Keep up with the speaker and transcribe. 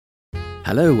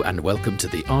Hello and welcome to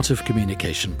the Art of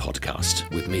Communication podcast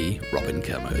with me, Robin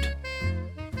Kermode.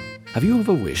 Have you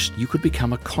ever wished you could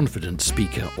become a confident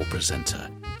speaker or presenter?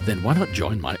 Then why not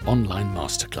join my online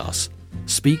masterclass,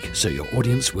 Speak So Your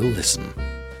Audience Will Listen.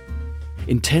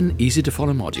 In 10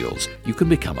 easy-to-follow modules, you can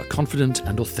become a confident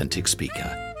and authentic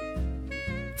speaker.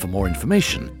 For more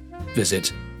information,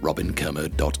 visit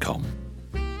robinkermode.com.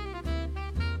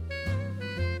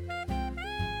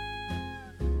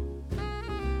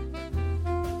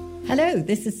 Hello,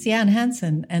 this is Sian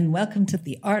Hansen, and welcome to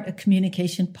the Art of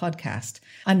Communication podcast.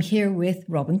 I'm here with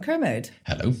Robin Kermode.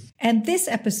 Hello. And this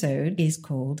episode is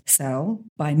called Sell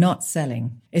by Not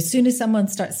Selling. As soon as someone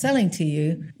starts selling to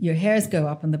you, your hairs go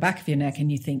up on the back of your neck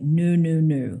and you think,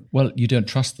 no. Well, you don't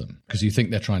trust them because you think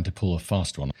they're trying to pull a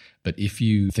fast one. But if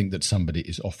you think that somebody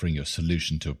is offering you a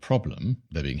solution to a problem,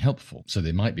 they're being helpful. So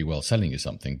they might be well selling you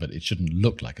something, but it shouldn't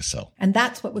look like a sell. And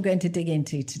that's what we're going to dig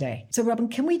into today. So Robin,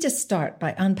 can we just start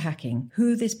by unpacking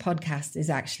who this podcast is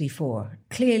actually for?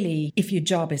 Clearly, if your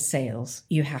job is sales,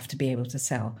 you have to be able to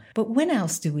sell. But when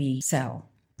else do we sell?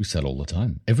 We sell all the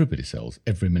time. Everybody sells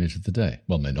every minute of the day.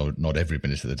 Well, no, not every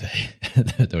minute of the day.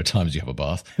 There are times you have a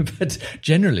bath. But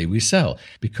generally we sell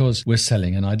because we're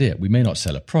selling an idea. We may not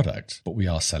sell a product, but we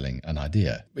are selling an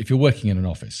idea. If you're working in an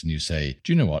office and you say,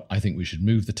 do you know what? I think we should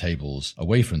move the tables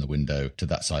away from the window to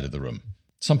that side of the room.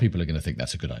 Some people are going to think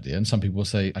that's a good idea, and some people will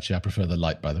say, actually, I prefer the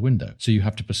light by the window. So you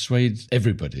have to persuade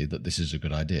everybody that this is a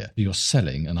good idea. You're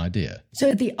selling an idea.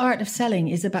 So the art of selling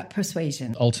is about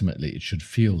persuasion. Ultimately, it should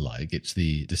feel like it's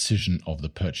the decision of the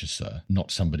purchaser,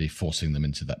 not somebody forcing them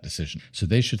into that decision. So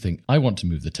they should think, I want to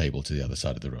move the table to the other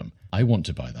side of the room. I want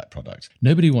to buy that product.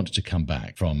 Nobody wants to come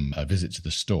back from a visit to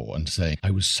the store and say, I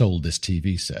was sold this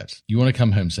TV set. You want to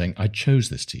come home saying, I chose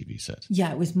this TV set.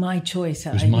 Yeah, it was my choice.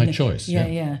 It was my choice.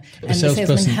 Yeah. The And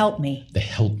the salesman helped me. They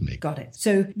helped me. Got it.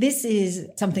 So this is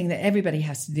something that everybody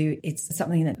has to do. It's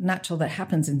something that natural that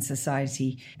happens in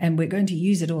society, and we're going to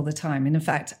use it all the time. And in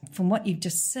fact, from what you've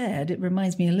just said, it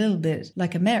reminds me a little bit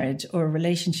like a marriage or a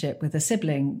relationship with a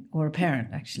sibling or a parent,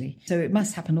 actually. So it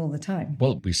must happen all the time.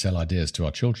 Well, we sell ideas to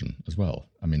our children as well.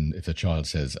 I mean, if a child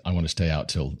says, I want to stay out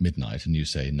till midnight, and you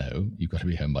say, no, you've got to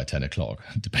be home by 10 o'clock,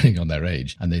 depending on their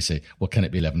age. And they say, well, can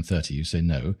it be 11:30? You say,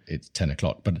 no, it's 10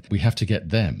 o'clock. But we have to get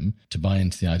them to buy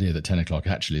into the idea that 10 o'clock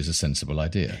actually is a sensible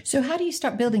idea. So how do you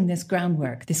start building this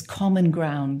groundwork, this common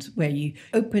ground where you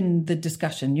open the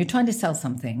discussion? You're trying to sell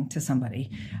something to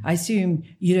somebody. I assume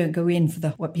you don't go in for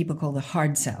what people call the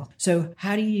hard sell. So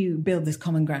how do you build this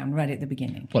common ground right at the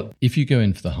beginning? Well, if you go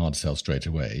in for the hard sell straight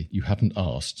away, you haven't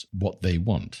asked what they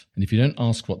want. And if you don't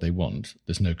ask what they want,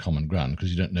 there's no common ground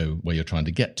because you don't know where you're trying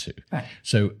to get to. Right.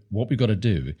 So what we've got to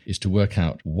do is to work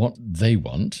out what they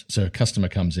want. So a customer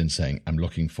comes in saying, I'm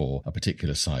looking for a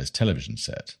particular size television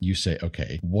set. You say,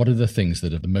 okay, what are the things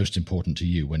that are the most important to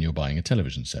you when you're buying a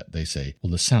television set? They say,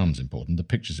 well, the sound's important, the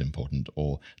picture's important,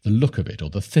 or the look of it, or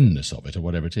the thinness of it, or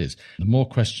whatever it is. The more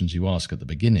questions you ask at the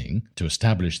beginning to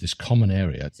establish this common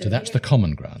area, so that's the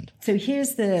common ground. So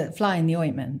here's the fly in the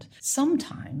ointment.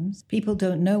 Sometimes people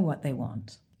don't know what they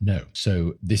want. No.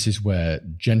 So this is where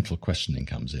gentle questioning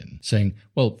comes in, saying,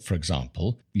 well, for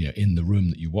example, in the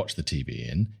room that you watch the TV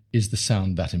in, is the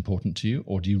sound that important to you,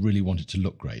 or do you really want it to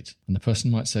look great? And the person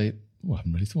might say, oh, I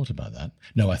haven't really thought about that.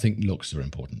 No, I think looks are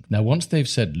important. Now, once they've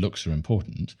said looks are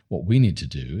important, what we need to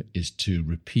do is to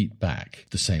repeat back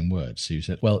the same words. So you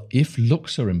said, well, if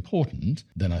looks are important,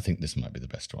 then I think this might be the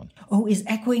best one. Oh, is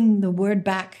echoing the word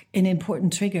back an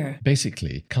important trigger?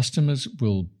 Basically, customers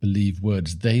will believe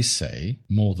words they say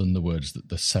more than the words that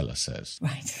the seller says.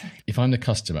 Right. If I'm the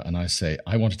customer and I say,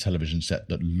 I want a television set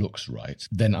that looks right,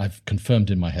 then I've confirmed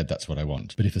in my head that's what I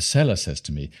want. But if the seller says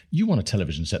to me, you want a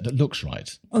television set that looks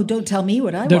right. Oh, don't tell me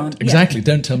what I want. Exactly. Yeah.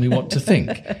 Don't tell me what to think.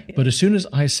 But as soon as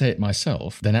I say it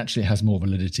myself, then actually it has more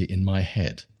validity in my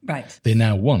head. Right. They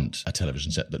now want a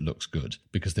television set that looks good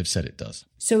because they've said it does.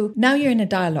 So now you're in a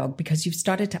dialogue because you've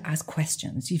started to ask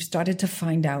questions. You've started to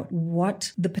find out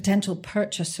what the potential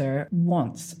purchaser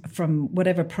wants from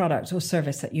whatever product or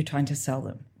service that you're trying to sell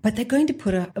them. But they're going to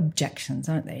put up objections,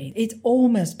 aren't they? It's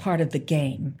almost part of the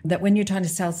game that when you're trying to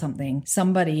sell something,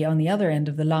 somebody on the other end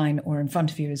of the line or in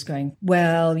front of you is going,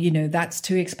 well, that's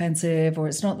too expensive, or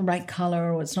it's not the right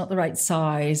color, or it's not the right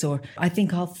size, or I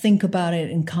think I'll think about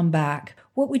it and come back.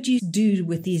 What would you do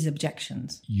with these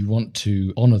objections? You want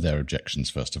to honour their objections,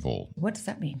 first of all. What does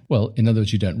that mean? Well, in other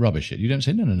words, you don't rubbish it. You don't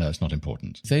say, no, it's not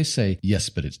important. If they say, yes,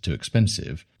 but it's too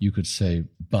expensive, you could say,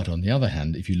 but on the other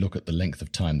hand, if you look at the length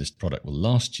of time this product will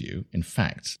last you, in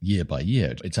fact, year by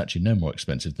year, it's actually no more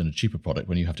expensive than a cheaper product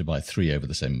when you have to buy 3 over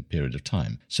the same period of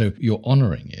time. So you're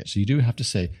honouring it. So you do have to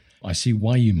say, I see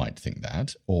why you might think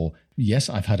that, or yes,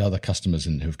 I've had other customers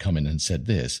who've come in and said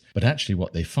this, but actually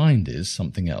what they find is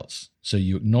something else. So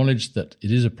you acknowledge that it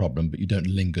is a problem, but you don't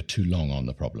linger too long on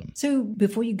the problem. So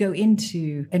before you go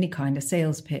into any kind of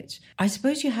sales pitch, I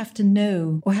suppose you have to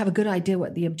know or have a good idea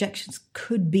what the objections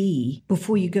could be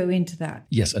before you go into that.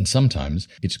 Yes, and sometimes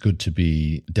it's good to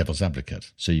be devil's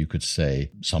advocate. So you could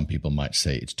say, some people might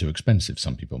say it's too expensive.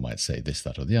 Some people might say this,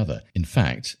 that, or the other. In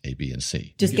fact, A, B, and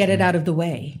C. Just get it out of the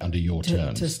way. Under your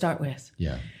terms. To start with.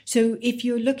 Yeah. So if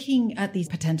you're looking at these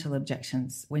potential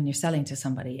objections when you're selling to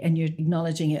somebody and you're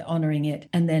acknowledging it, honoring it,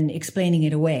 and then explaining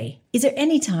it away, is there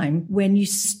any time when you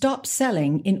stop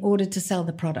selling in order to sell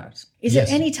the product? Is Yes.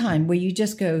 there any time where you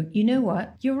just go, you know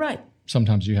what, you're right?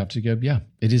 Sometimes you have to go, yeah,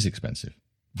 it is expensive.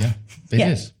 Yeah, it Yeah.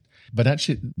 is. But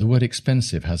actually, the word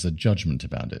expensive has a judgment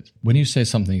about it. When you say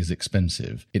something is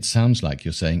expensive, it sounds like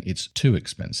you're saying it's too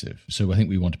expensive. So I think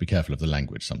we want to be careful of the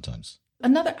language sometimes.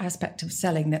 Another aspect of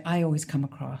selling that I always come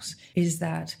across is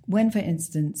that when, for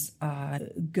instance, I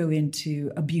go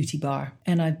into a beauty bar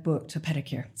and I've booked a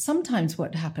pedicure, sometimes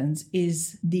what happens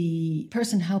is the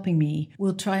person helping me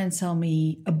will try and sell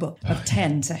me a book of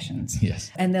 10 sessions.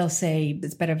 Yes. And they'll say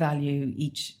it's better value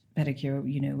each pedicure,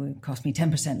 will cost me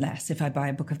 10% less if I buy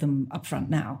a book of them upfront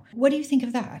now. What do you think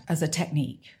of that as a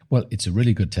technique? Well, it's a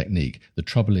really good technique. The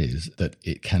trouble is that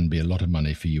it can be a lot of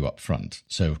money for you up front.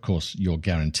 So, of course, you're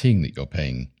guaranteeing that you're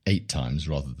paying 8 times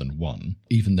rather than 1,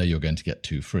 even though you're going to get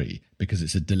 2 free, because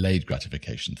it's a delayed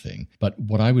gratification thing. But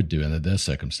what I would do under those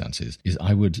circumstances is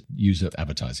I would use an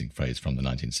advertising phrase from the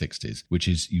 1960s, which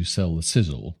is you sell the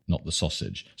sizzle, not the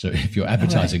sausage. So if you're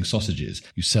advertising sausages,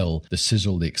 you sell the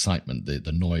sizzle, the excitement,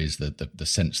 the noise, the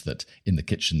sense that in the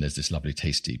kitchen there's this lovely,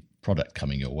 tasty product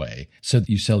coming your way. So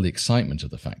you sell the excitement of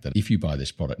the fact that if you buy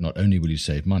this product, not only will you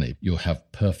save money, you'll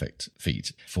have perfect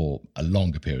feet for a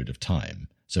longer period of time.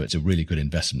 So it's a really good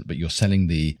investment, but you're selling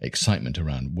the excitement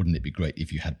around, wouldn't it be great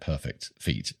if you had perfect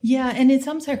feet? Yeah, and in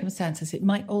some circumstances, it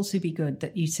might also be good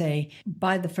that you say,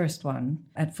 buy the first one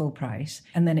at full price.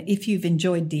 And then if you've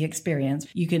enjoyed the experience,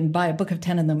 you can buy a book of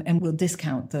 10 of them and we'll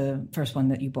discount the first one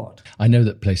that you bought. I know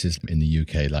that places in the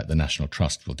UK, like the National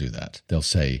Trust, will do that. They'll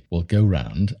say, well, go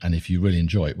round, and if you really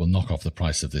enjoy it, we'll knock off the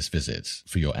price of this visit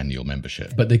for your annual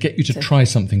membership. But they get you to try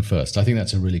something first. I think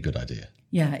that's a really good idea.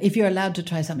 Yeah, if you're allowed to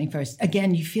try something first,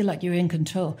 again, you feel like you're in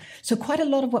control. So quite a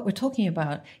lot of what we're talking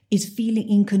about is feeling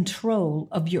in control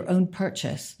of your own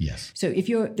purchase. Yes. So if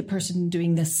you're the person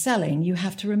doing the selling, you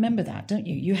have to remember that, don't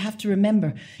you? You have to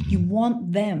remember you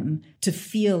want them to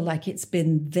feel like it's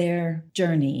been their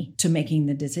journey to making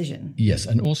the decision. Yes,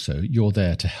 and also you're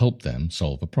there to help them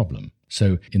solve a problem.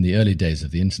 So in the early days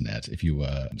of the internet, if you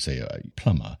were, say, a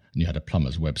plumber and you had a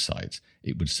plumber's website,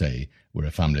 it would say, we're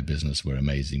a family business, we're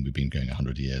amazing, we've been going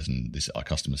 100 years, and our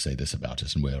customers say this about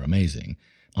us, and we're amazing.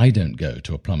 I don't go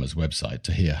to a plumber's website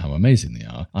to hear how amazing they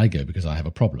are. I go because I have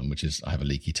a problem, which is I have a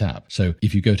leaky tap. So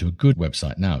if you go to a good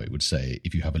website now, it would say,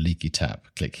 if you have a leaky tap,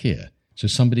 click here. So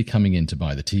somebody coming in to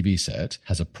buy the TV set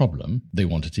has a problem. They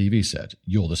want a TV set.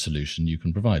 You're the solution. You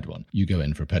can provide one. You go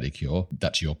in for a pedicure.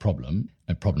 That's your problem.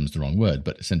 And problem's the wrong word,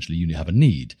 but essentially you have a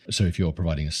need. So if you're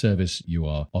providing a service, you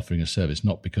are offering a service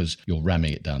not because you're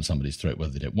ramming it down somebody's throat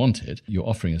whether they don't want it. You're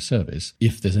offering a service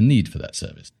if there's a need for that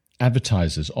service.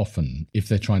 Advertisers often, if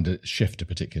they're trying to shift a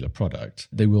particular product,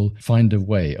 they will find a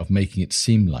way of making it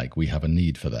seem like we have a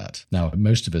need for that. Now,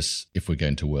 most of us, if we're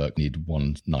going to work, need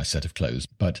one nice set of clothes,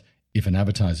 but if an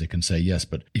advertiser can say, yes,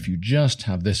 but if you just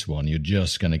have this one, you're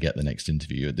just going to get the next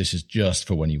interview. This is just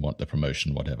for when you want the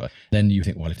promotion, whatever. Then you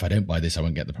think, well, if I don't buy this, I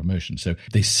won't get the promotion. So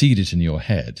they seed it in your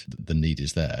head that the need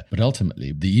is there. But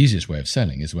ultimately, the easiest way of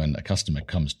selling is when a customer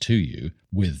comes to you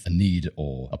with a need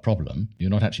or a problem. You're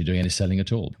not actually doing any selling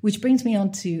at all. Which brings me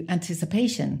on to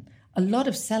anticipation. A lot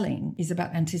of selling is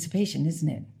about anticipation, isn't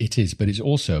it? It is, but it's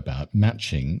also about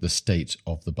matching the state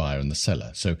of the buyer and the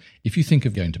seller. So if you think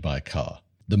of going to buy a car,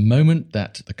 the moment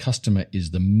that the customer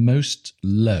is the most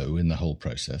low in the whole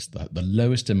process, the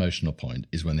lowest emotional point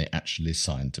is when they actually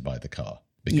sign to buy the car.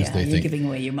 Because they you're think giving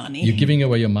away your money. You're giving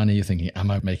away your money. You're thinking, am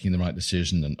I making the right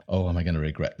decision? And, oh, am I going to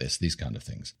regret this? These kind of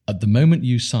things. At the moment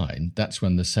you sign, that's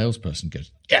when the salesperson goes,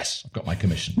 yes, I've got my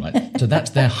commission, right? So that's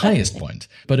their highest point.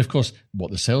 But of course, what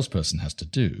the salesperson has to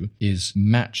do is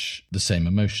match the same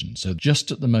emotion. So just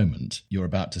at the moment you're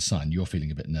about to sign, you're feeling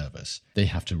a bit nervous. They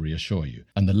have to reassure you.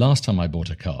 And the last time I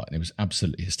bought a car, and it was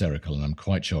absolutely hysterical, and I'm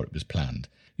quite sure it was planned.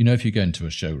 You know, if you go into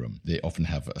a showroom, they often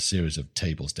have a series of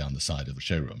tables down the side of the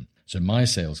showroom. So my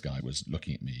sales guy was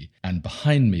looking at me, and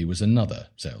behind me was another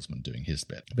salesman doing his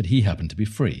bit, but he happened to be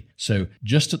free. So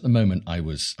just at the moment I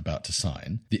was about to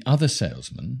sign, the other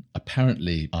salesman,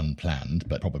 apparently unplanned,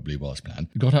 but probably was planned,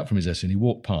 got up from his desk and he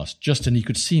walked past and he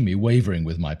could see me wavering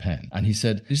with my pen. And he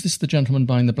said, "Is this the gentleman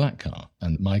buying the black car?"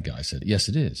 And my guy said, "Yes,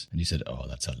 it is." And he said, "Oh,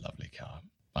 that's a lovely car."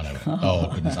 And I went,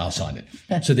 "Oh, goodness, I'll sign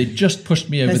it." So they just pushed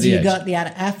me over the edge. You got the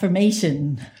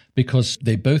affirmation. Because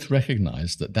they both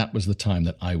recognized that that was the time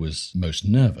that I was most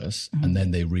nervous, and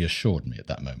then they reassured me at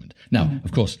that moment. Now,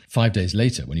 of course, 5 days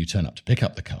later, when you turn up to pick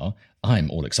up the car,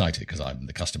 I'm all excited because I'm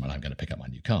the customer and I'm going to pick up my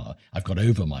new car. I've got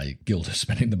over my guilt of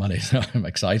spending the money, so I'm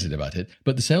excited about it.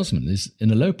 But the salesman is in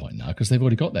a low point now because they've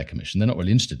already got their commission. They're not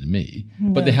really interested in me,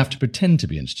 but they have to pretend to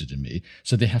be interested in me,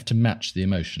 so they have to match the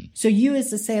emotion. So you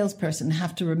as a salesperson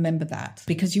have to remember that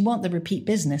because you want the repeat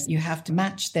business. You have to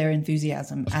match their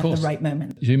enthusiasm at the right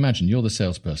moment. You imagine you're the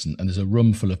salesperson and there's a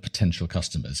room full of potential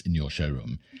customers in your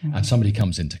showroom and somebody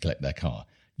comes in to collect their car.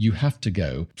 You have to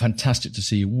go, "Fantastic to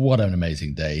see you. What an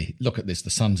amazing day. Look at this. The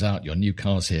sun's out. Your new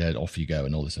car's here. Off you go,"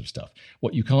 and all this sort of stuff.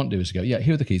 What you can't do is go, "Yeah,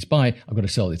 here are the keys. Bye. I've got to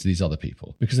sell it to these other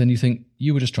people." Because then you think,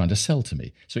 you were just trying to sell to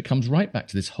me. So it comes right back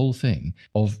to this whole thing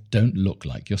of don't look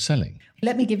like you're selling.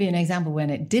 Let me give you an example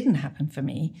when it didn't happen for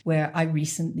me, where I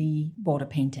recently bought a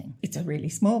painting. It's a really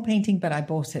small painting, but I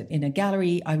bought it in a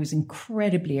gallery. I was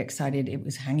incredibly excited. It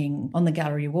was hanging on the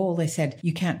gallery wall. They said,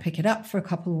 "You can't pick it up for a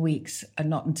couple of weeks,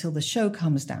 and not until the show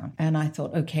comes down." And I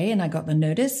thought, okay. And I got the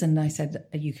notice and I said,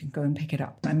 "You can go and pick it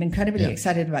up." I'm incredibly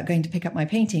excited about going to pick up my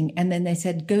painting. And then they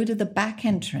said, "Go to the back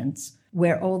entrance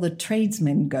where all the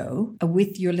tradesmen go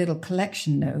with your little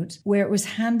collection note," where it was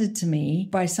handed to me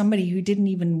by somebody who didn't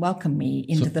even welcome me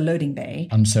into the loading bay.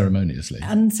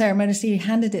 Unceremoniously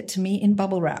Handed it to me in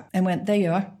bubble wrap and went, "There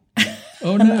you are."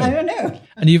 Oh, no. I don't know.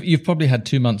 And you've probably had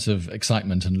 2 months of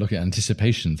excitement and look at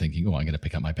anticipation thinking, "Oh, I'm going to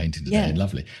pick up my painting today. Yeah.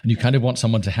 Lovely." And you kind of want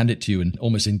someone to hand it to you and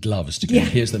almost in gloves to go,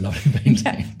 "Here's the lovely painting."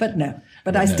 Yeah, but no.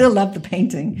 But I still love the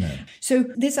painting. No. So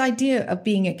this idea of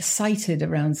being excited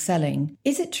around selling,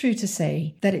 is it true to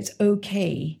say that it's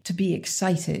okay to be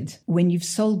excited when you've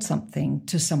sold something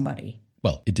to somebody?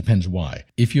 Well, it depends why.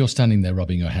 If you're standing there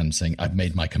rubbing your hands saying, "I've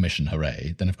made my commission,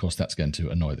 hooray," then of course that's going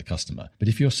to annoy the customer. But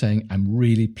if you're saying, "I'm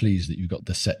really pleased that you've got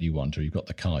the set you want or you've got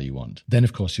the car you want," then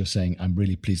of course you're saying, "I'm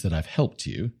really pleased that I've helped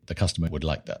you." The customer would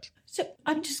like that. So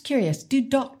I'm just curious, do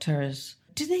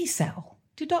they sell?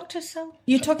 Do doctors sell?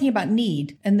 You're talking about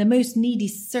need, and the most needy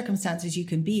circumstances you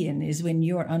can be in is when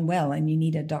you're unwell and you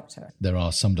need a doctor. There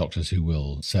are some doctors who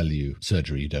will sell you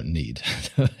surgery you don't need,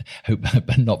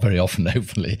 but not very often,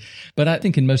 hopefully. But I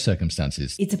think in most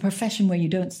circumstances, it's a profession where you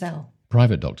don't sell.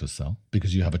 Private doctors sell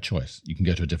because you have a choice. You can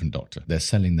go to a different doctor. They're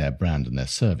selling their brand and their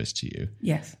service to you.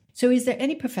 Yes. So is there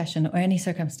any profession or any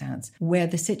circumstance where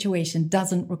the situation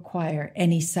doesn't require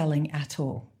any selling at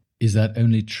all? Is that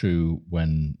only true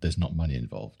when there's not money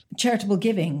involved? Charitable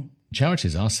giving.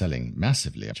 Charities are selling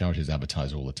massively. Charities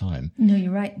advertise all the time. No,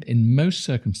 you're right. In most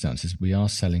circumstances, we are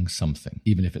selling something,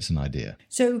 even if it's an idea.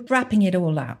 So wrapping it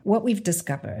all up, what we've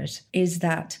discovered is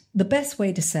that the best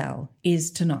way to sell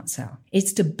is to not sell.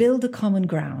 It's to build a common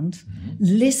ground,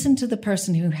 listen to the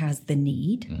person who has the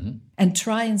need, and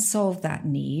try and solve that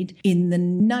need in the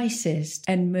nicest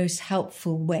and most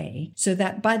helpful way, so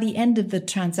that by the end of the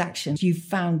transaction, you've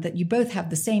found that you both have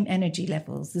the same energy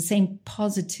levels, the same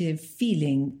positive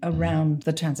feeling around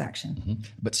the transaction.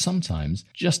 But sometimes,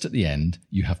 just at the end,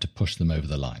 you have to push them over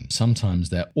the line. Sometimes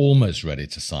they're almost ready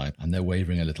to sign and they're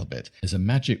wavering a little bit. There's a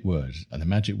magic word, and the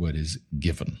magic word is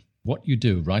given. What you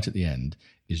do right at the end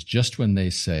is just when they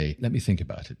say, "Let me think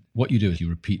about it," what you do is you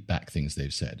repeat back things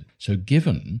they've said. So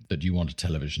given that you want a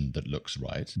television that looks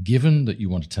right, given that you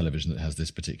want a television that has this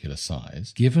particular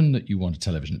size, given that you want a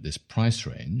television at this price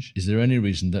range, is there any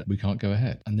reason that we can't go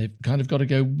ahead? And they've kind of got to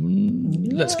go,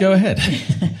 let's go ahead.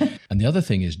 And the other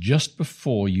thing is, just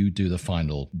before you do the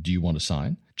final, "Do you want to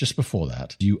sign?" Just before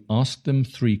that, you ask them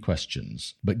 3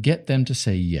 questions, but get them to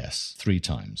say yes 3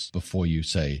 times before you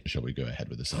say, "Shall we go ahead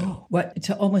with the sale?" What,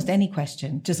 to almost any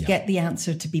question, just get the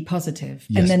answer to be positive.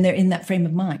 Yes. And then they're in that frame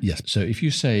of mind. Yes. So if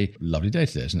you say, "Lovely day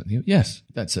today, isn't it?" You go, "Yes."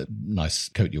 "That's a nice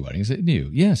coat you're wearing. Is it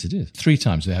new?" "Yes, it is." 3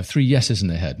 times. They have 3 yeses in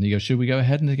their head. And you go, "Should we go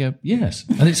ahead?" And they go, "Yes."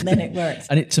 And then it works.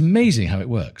 And it's amazing how it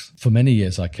works. For many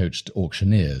years, I coached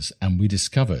auctioneers, and we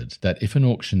discovered that if an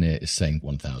auctioneer is saying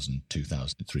 1,000,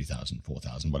 2,000, 3,000,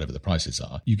 4,000, 4,000, whatever the prices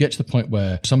are, you get to the point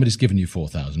where somebody's given you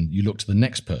 4,000, you look to the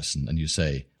next person and you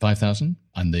say 5,000,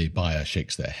 and the buyer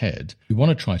shakes their head. You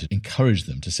want to try to encourage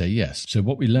them to say yes. So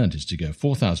what we learned is to go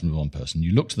 4,000 with one person,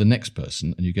 you look to the next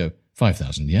person and you go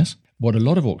 5,000, yes? What a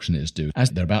lot of auctioneers do, as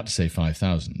they're about to say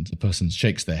 5,000, the person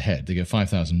shakes their head. They go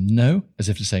 5,000, no, as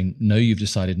if to say, no, you've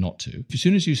decided not to. As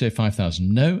soon as you say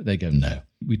 5,000, no, they go, no.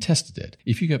 We tested it.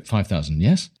 If you go 5,000,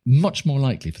 yes, much more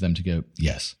likely for them to go,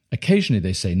 yes. Occasionally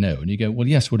they say no, and you go, well,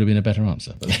 yes would have been a better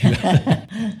answer.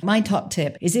 My top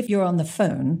tip is if you're on the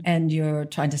phone and you're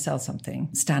trying to sell something,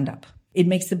 stand up. It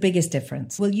makes the biggest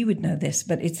difference. Well, you would know this,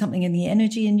 but it's something in the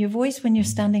energy in your voice when you're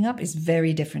standing up is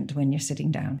very different to when you're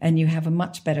sitting down, and you have a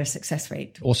much better success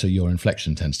rate. Also, your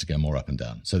inflection tends to go more up and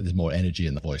down, so there's more energy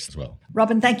in the voice as well.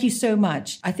 Robin, thank you so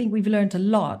much. I think we've learned a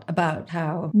lot about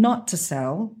how not to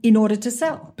sell in order to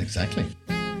sell. Exactly.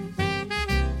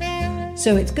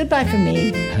 So it's goodbye from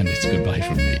me. And it's goodbye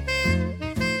from me.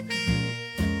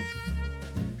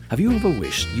 Have you ever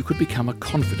wished you could become a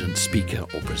confident speaker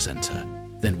or presenter?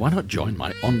 Then why not join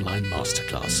my online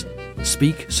masterclass,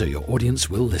 Speak So Your Audience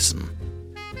Will Listen.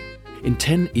 In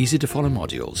 10 easy-to-follow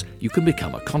modules, you can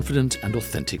become a confident and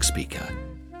authentic speaker.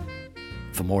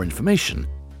 For more information,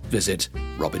 visit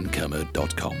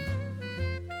robinkermode.com.